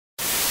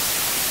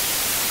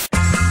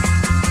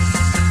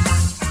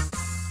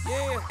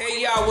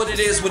y'all, what it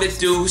is, what it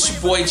do. It's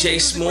your boy Jay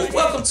Smooth.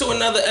 Welcome to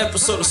another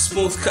episode of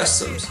Smooth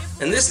Customs.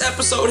 And this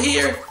episode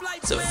here,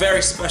 it's a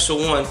very special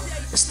one.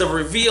 It's the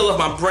reveal of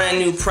my brand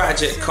new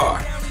project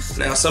car.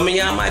 Now, some of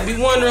y'all might be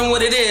wondering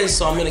what it is,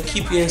 so I'm gonna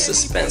keep you in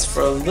suspense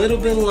for a little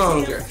bit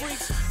longer.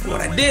 And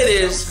what I did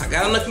is, I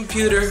got on the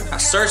computer, I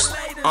searched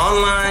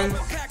online,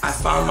 I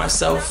found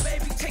myself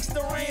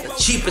the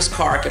cheapest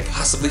car I could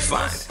possibly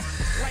find.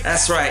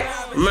 That's right.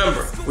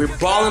 Remember, we're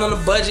balling on a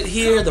budget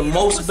here, the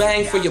most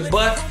bang for your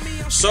buck.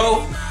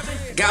 So,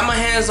 got my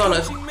hands on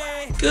a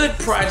good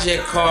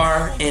project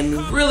car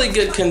in really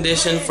good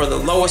condition for the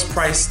lowest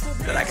price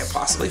that I could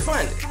possibly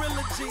find it.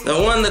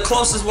 The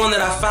closest one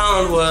that I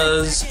found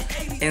was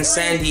in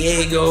San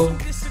Diego.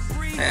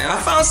 And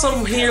I found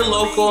some here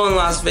local in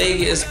Las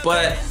Vegas,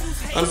 but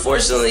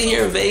unfortunately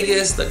here in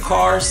Vegas, the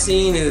car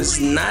scene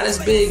is not as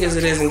big as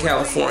it is in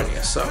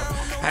California. So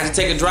I had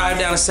to take a drive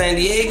down to San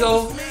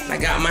Diego, and I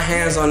got my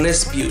hands on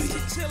this beauty.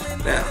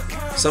 Now,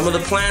 some of the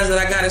plans that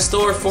I got in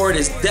store for it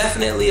is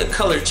definitely a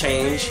color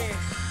change.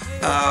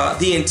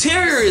 The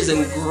interior is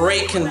in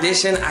great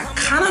condition. I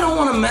kind of don't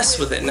want to mess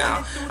with it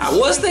now. I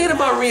was thinking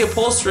about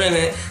reupholstering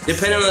it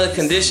depending on the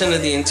condition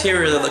of the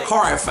interior of the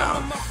car I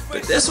found.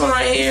 But this one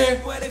right here,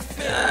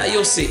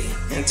 you'll see.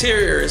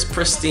 Interior is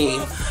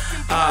pristine.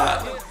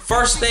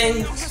 First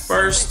thing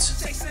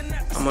first,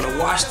 I'm gonna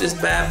wash this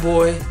bad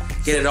boy,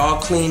 get it all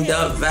cleaned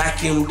up,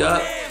 vacuumed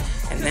up,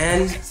 and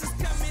then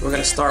we're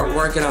gonna start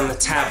working on the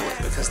tablet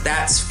because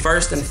that's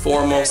first and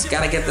foremost.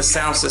 Gotta get the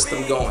sound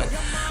system going.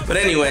 But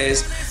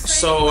anyways,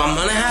 so I'm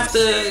gonna have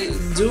to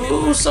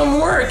do some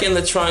work in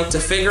the trunk to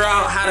figure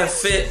out how to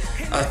fit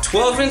a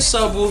 12-inch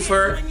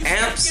subwoofer,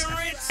 amps,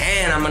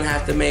 and I'm gonna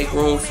have to make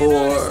room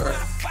for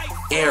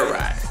air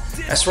ride.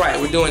 That's right,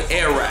 we're doing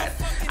air ride.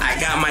 I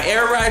got my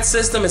air ride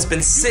system. It's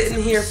been sitting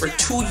here for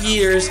 2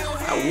 years.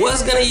 I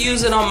was gonna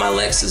use it on my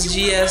Lexus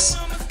GS,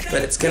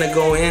 but it's gonna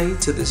go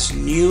into this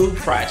new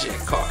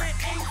project car.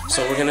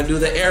 So we're gonna do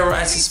the air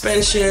ride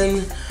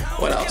suspension.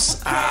 What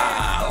else?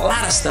 A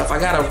lot of stuff. I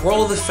gotta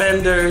roll the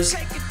fenders.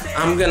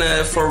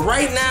 For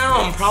right now,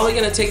 I'm probably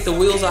gonna take the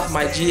wheels off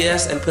my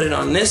GS and put it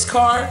on this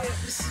car.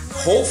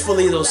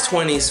 Hopefully those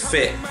 20s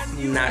fit.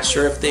 I'm not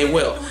sure if they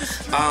will.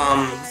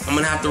 I'm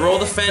gonna have to roll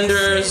the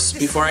fenders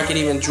before I can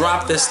even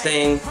drop this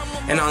thing.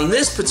 And on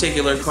this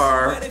particular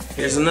car,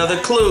 here's another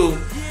clue.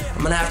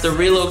 I'm gonna have to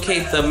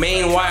relocate the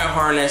main wire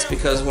harness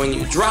because when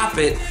you drop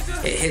it,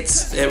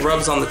 it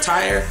rubs on the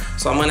tire.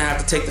 So I'm gonna have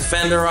to take the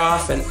fender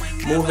off and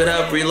move it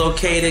up,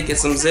 relocate it, get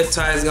some zip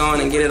ties going,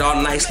 and get it all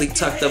nicely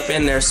tucked up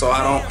in there so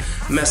I don't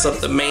mess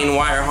up the main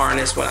wire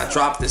harness when I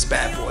drop this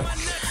bad boy.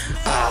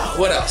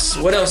 What else?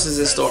 What else is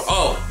in store?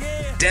 Oh,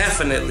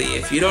 definitely.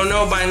 If you don't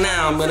know by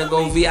now, I'm gonna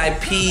go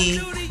VIP-ish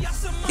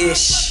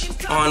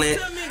on it.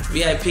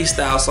 VIP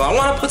style. So I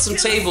want to put some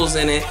tables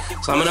in it.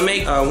 So I'm gonna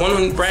make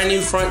one brand new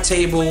front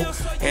table,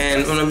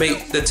 and I'm gonna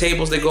make the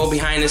tables that go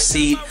behind the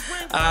seat.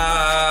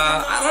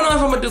 I don't know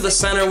if I'm gonna do the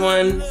center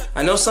one.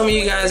 I know some of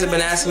you guys have been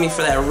asking me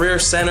for that rear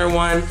center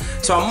one,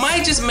 so I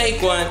might just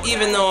make one,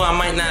 even though I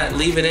might not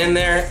leave it in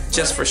there.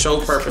 Just for show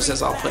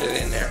purposes, I'll put it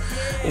in there.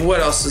 What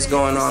else is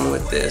going on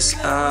with this?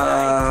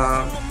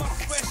 Yeah,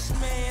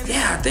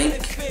 I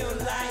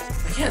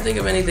can't think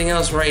of anything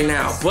else right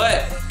now,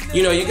 but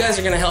you know, you guys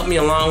are gonna help me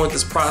along with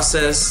this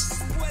process,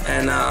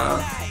 and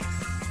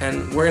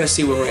we're gonna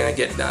see what we're gonna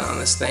get done on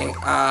this thing.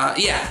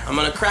 Yeah, I'm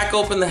gonna crack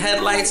open the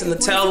headlights and the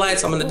tail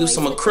lights. I'm gonna do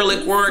some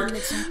acrylic work.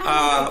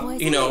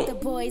 You know,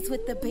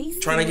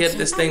 trying to get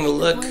this thing to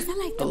look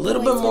a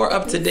little bit more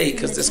up to date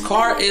because this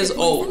car is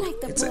old.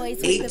 It's an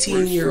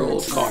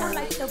 18-year-old car.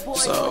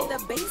 So,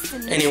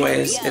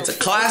 anyways, it's a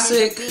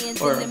classic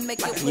or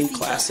like a new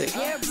classic.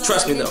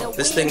 Trust me though,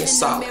 this thing is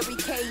solid.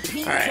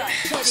 All right.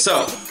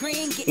 So,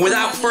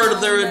 without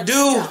further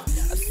ado,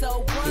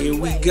 here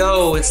we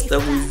go. It's the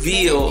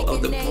reveal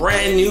of the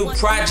brand new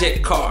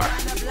project car.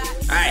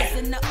 Alright,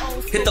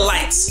 hit the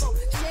lights.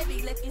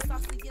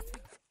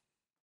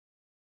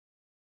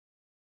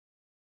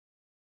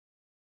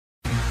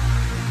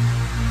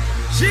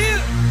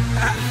 Yeah,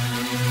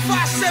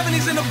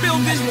 570's in the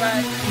building.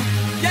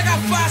 Y'all got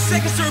 5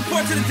 seconds to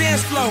report to the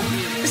dance floor.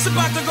 It's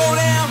about to go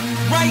down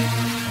right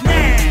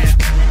now.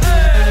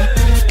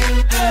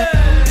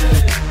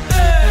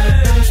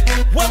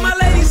 Where my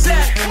ladies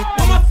at?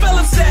 Where my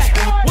fellas at?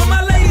 Where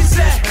my ladies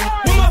at?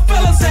 Where my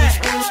fellas at?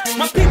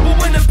 My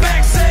people in the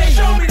back say,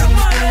 show me the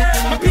money.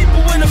 My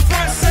people in the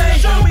front say,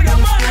 show me the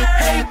money.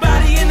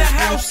 Everybody in the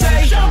house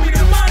say, show me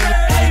the money.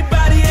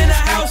 Everybody in the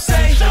house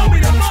say, show me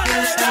the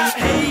money. Stop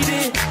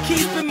hating,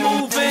 keep it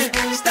moving.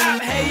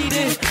 Stop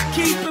hating,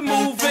 keep it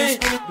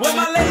moving. Where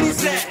my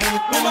ladies at?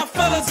 Where my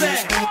fellas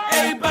at?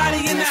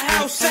 Everybody in the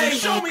house say,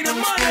 show me the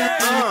money.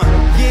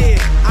 Yeah,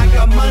 I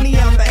got money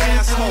out the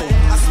asshole.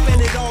 I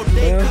spend it all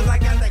day cause I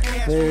got that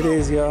cash. There it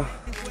is, y'all.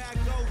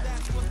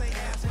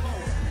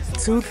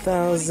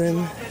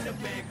 2000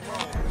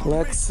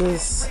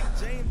 Lexus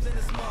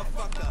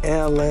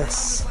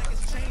LS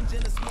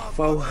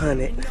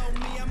 400.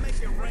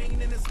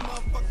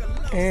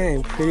 And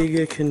in pretty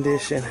good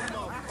condition.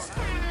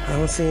 I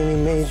don't see any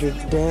major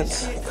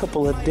dents,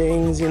 couple of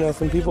dings, you know,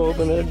 from people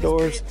opening their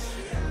doors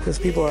because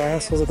people are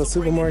assholes at the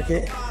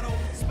supermarket.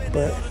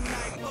 But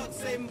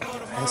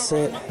that's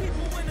it.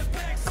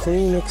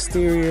 Clean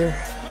exterior,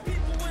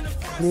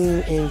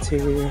 clean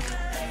interior,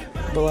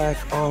 black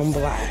on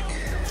black.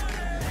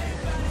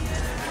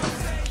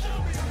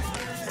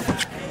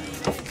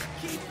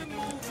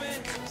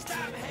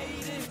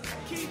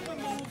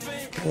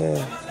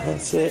 Yeah,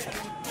 that's it.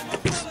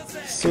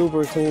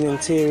 Super clean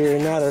interior,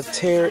 not a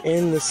tear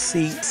in the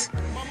seats.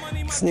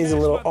 Just needs a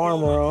little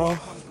armor on, a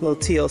little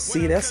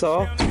TLC, that's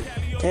all.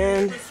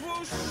 And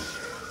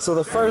so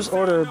the first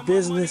order of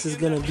business is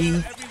gonna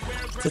be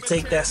to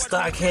take that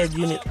stock head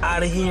unit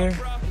out of here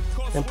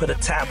and put a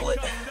tablet.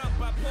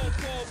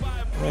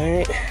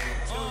 Alright,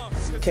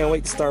 can't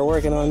wait to start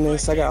working on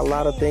this. I got a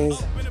lot of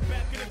things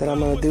that I'm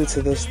gonna do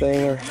to this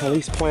thing, or at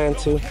least plan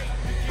to.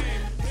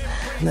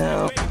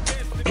 Now,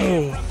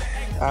 I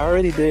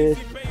already did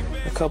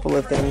a couple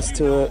of things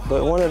to it,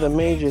 but one of the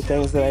major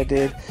things that I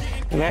did,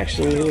 and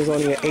actually it was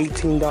only an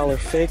 $18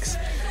 fix,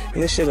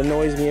 and this shit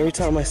annoys me every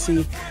time I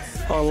see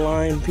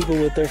online people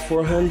with their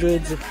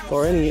 400s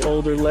or any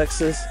older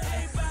Lexus.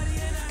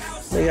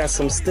 They got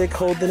some stick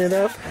holding it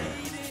up.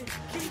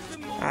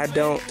 I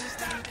don't.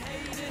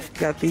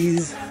 Got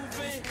these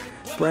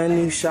brand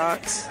new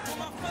shocks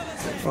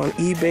on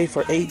eBay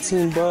for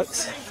 18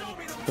 bucks.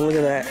 Look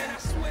at that.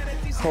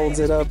 Holds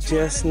it up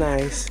just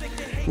nice.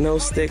 No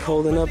stick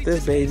holding up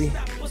this baby.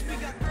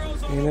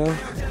 You know?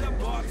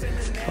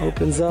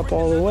 Opens up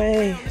all the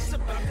way.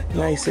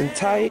 Nice and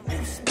tight.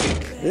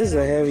 This is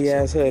a heavy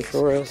ass hood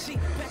for real.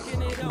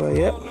 But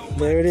yep,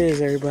 there it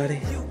is,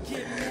 everybody.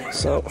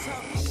 So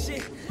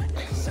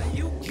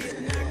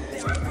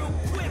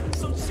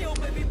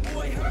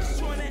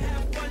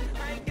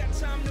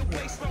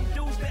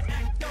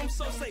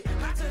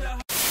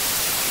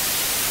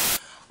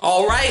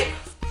all right,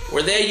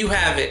 well, there you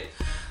have it.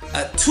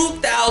 A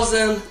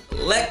 2000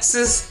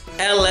 Lexus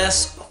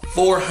LS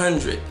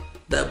 400,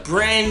 the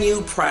brand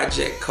new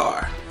project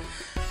car.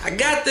 I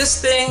got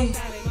this thing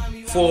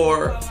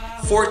for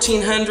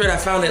 $1,400. I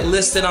found it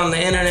listed on the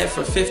internet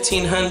for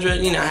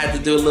 $1,500. You know, I had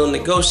to do a little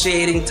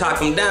negotiating, talk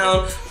them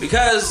down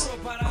because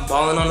I'm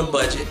balling on a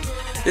budget.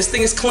 This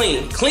thing is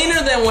clean,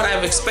 cleaner than what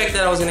I've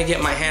expected I was gonna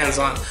get my hands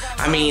on.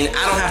 I mean,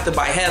 I don't have to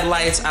buy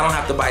headlights, I don't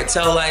have to buy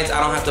tail lights, I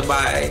don't have to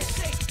buy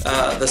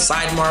the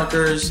side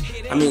markers.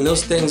 I mean,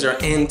 those things are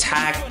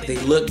intact. They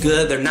look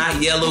good. They're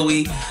not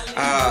yellowy.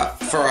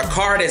 For a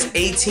car that's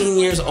 18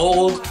 years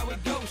old,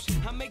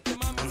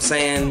 I'm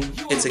saying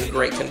it's in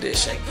great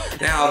condition.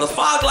 Now, the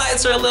fog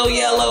lights are a little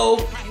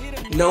yellow.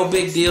 No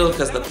big deal,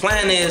 because the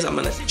plan is I'm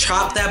gonna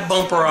chop that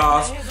bumper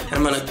off and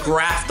I'm gonna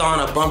graft on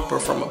a bumper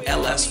from a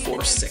LS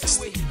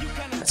 460.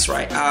 That's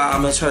right.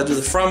 I'm gonna try to do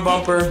the front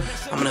bumper.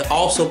 I'm gonna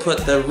also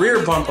put the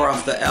rear bumper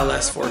off the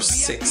LS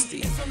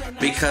 460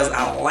 because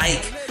I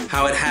like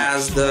how it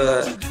has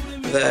the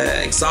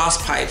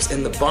exhaust pipes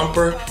in the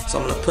bumper. So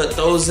I'm gonna put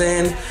those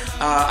in.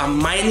 I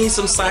might need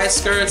some side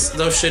skirts.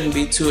 Those shouldn't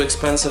be too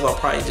expensive. I'll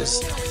probably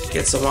just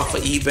get some off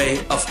of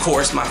eBay. Of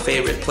course, my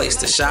favorite place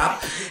to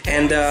shop.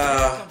 And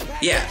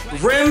yeah,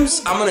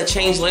 rims I'm gonna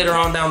change later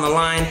on down the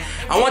line.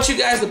 I want you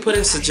guys to put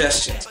in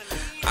suggestions.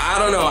 I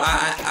don't know.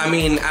 I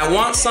mean, I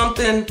want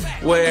something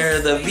where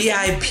the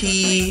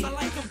VIP,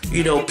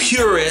 you know,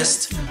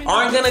 purists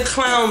aren't gonna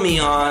clown me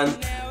on,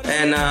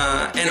 and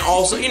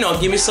also, you know,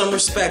 give me some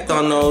respect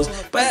on those.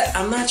 But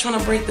I'm not trying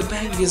to break the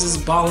bank because it's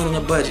balling on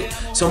a budget.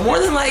 So more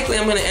than likely,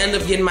 I'm gonna end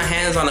up getting my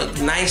hands on a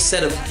nice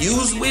set of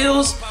used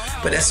wheels.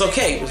 But that's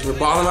okay because we're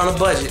balling on a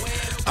budget.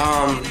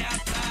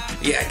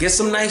 Yeah, get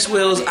some nice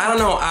wheels. I don't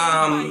know.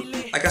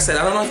 Like I said,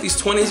 I don't know if these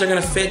 20s are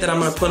gonna fit that I'm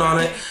gonna put on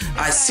it.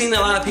 I've seen a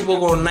lot of people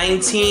go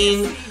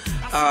 19.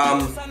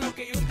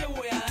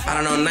 I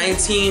don't know,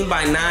 19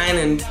 by 9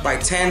 and by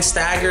 10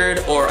 staggered,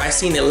 or I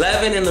seen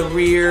 11 in the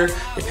rear,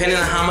 depending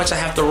on how much I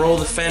have to roll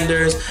the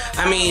fenders.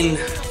 I mean,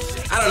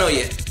 I don't know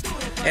yet.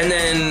 And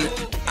then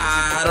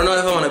I don't know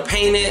if I want to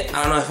paint it.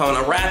 I don't know if I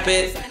want to wrap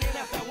it.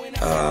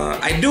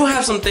 I do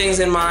have some things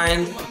in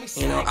mind.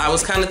 You know, I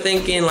was kind of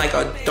thinking like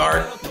a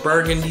dark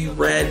burgundy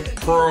red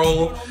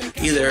pearl,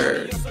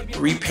 either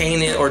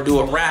repaint it or do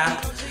a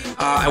wrap.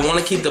 I want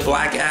to keep the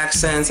black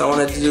accents. I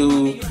want to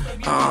do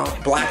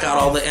black out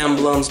all the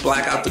emblems,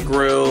 black out the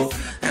grill.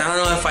 And I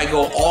don't know if I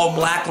go all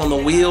black on the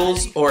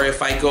wheels or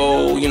if I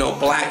go, you know,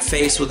 black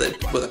face with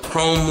a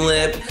chrome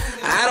lip.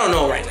 I don't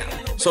know right now.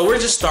 So we're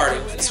just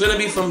starting. It's gonna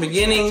be from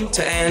beginning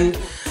to end.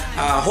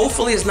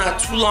 Hopefully it's not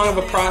too long of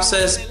a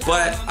process,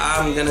 but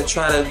I'm gonna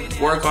try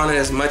to work on it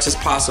as much as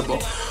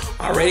possible.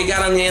 I already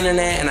got on the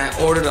internet and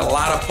I ordered a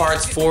lot of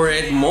parts for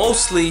it,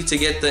 mostly to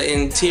get the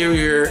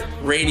interior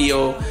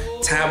radio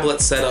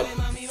tablet setup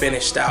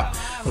finished out.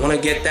 I want to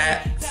get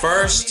that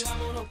first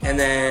and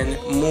then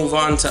move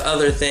on to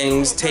other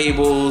things,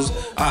 tables.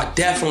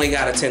 Definitely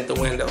got to tint the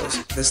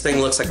windows. This thing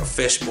looks like a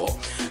fishbowl.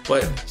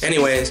 But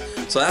anyways,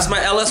 so that's my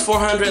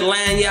LS400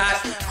 land yacht.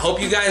 I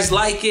hope you guys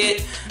like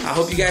it. I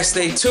hope you guys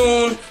stay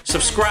tuned,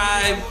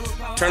 subscribe,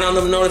 turn on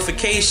the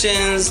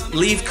notifications,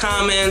 leave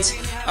comments.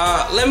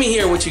 Let me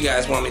hear what you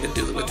guys want me to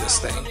do with this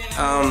thing.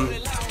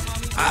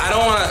 I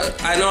don't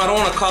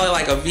want to call it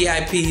like a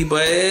VIP,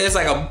 but it's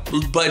like a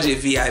budget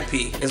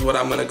VIP is what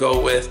I'm gonna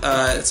go with.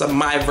 It's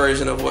my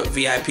version of what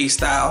VIP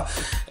style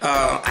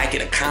I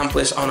can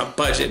accomplish on a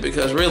budget,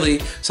 because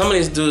really some of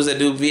these dudes that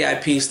do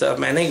VIP stuff,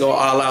 man, they go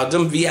all out.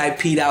 Them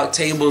VIP'd out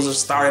tables are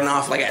starting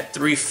off like at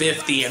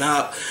 $350 and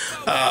up.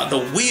 The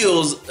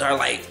wheels are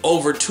like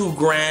over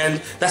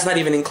 $2,000. That's not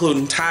even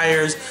including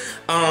tires.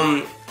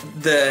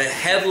 The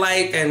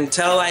headlight and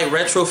tail light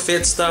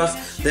retrofit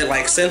stuff that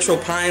like Central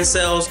Pine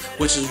sells,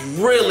 which is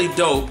really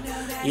dope.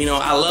 You know,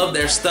 I love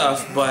their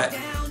stuff, but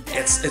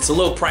it's a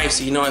little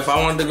pricey. You know, if I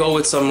wanted to go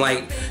with some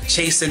like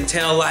chasing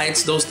tail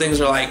lights, those things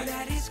are like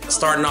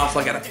starting off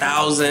like at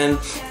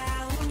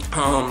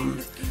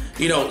 $1,000.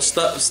 You know,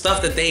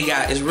 stuff that they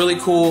got is really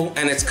cool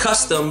and it's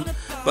custom,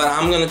 but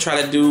I'm gonna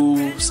try to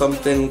do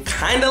something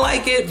kind of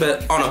like it,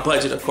 but on a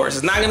budget, of course.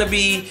 It's not gonna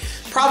be,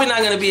 probably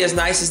not gonna be as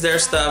nice as their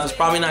stuff. It's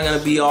probably not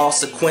gonna be all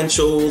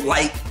sequential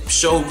light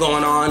show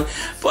going on,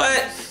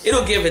 but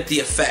it'll give it the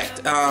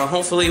effect.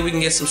 Hopefully we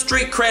can get some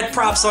street cred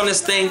props on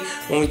this thing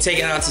when we take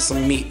it out to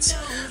some meets.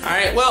 All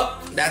right, well,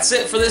 that's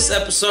it for this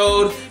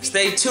episode.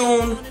 Stay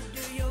tuned.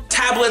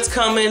 Tablets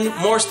coming,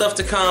 more stuff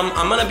to come.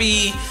 I'm gonna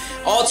be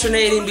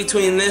alternating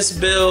between this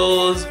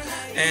build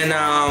and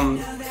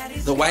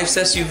the wife's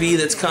SUV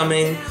that's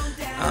coming.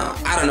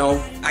 I don't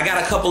know. I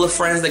got a couple of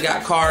friends that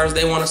got cars.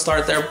 They want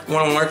to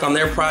work on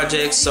their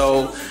projects,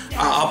 so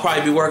I'll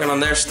probably be working on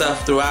their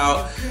stuff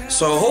throughout.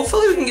 So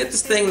hopefully we can get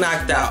this thing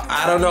knocked out.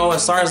 I don't know,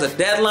 as far as a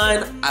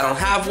deadline, I don't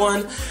have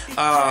one.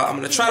 I'm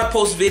gonna try to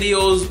post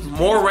videos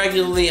more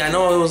regularly. I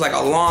know it was like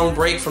a long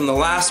break from the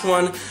last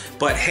one,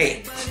 but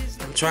hey,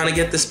 I'm trying to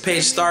get this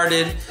page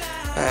started.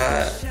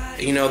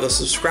 You know, the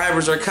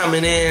subscribers are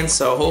coming in,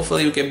 so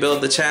hopefully we can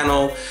build the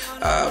channel.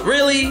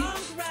 Really,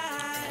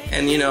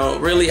 and you know,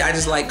 really, I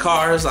just like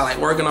cars. I like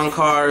working on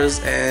cars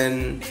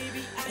and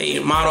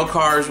model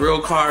cars,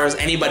 real cars,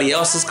 anybody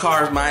else's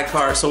cars, my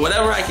cars. So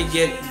whatever I can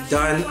get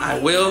done, I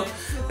will.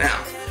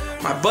 Now,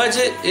 my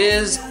budget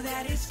is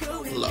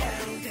low.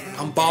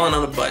 I'm balling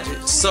on a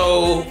budget.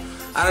 So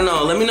I don't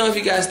know. Let me know if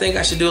you guys think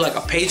I should do like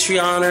a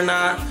Patreon or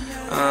not.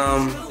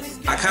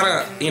 I kind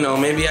of, you know,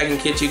 maybe I can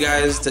get you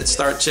guys to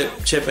start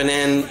chipping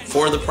in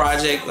for the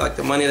project. Like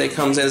the money that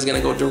comes in is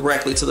gonna go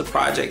directly to the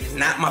project,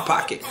 not my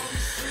pocket.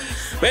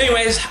 But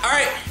anyways, all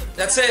right,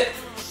 that's it.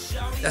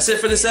 That's it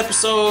for this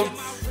episode.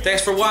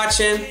 Thanks for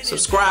watching.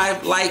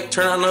 Subscribe, like,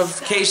 turn on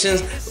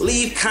notifications,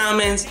 leave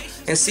comments,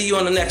 and see you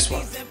on the next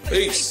one.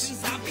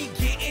 Peace.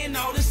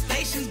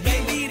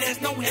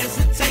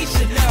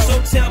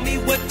 So tell me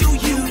what do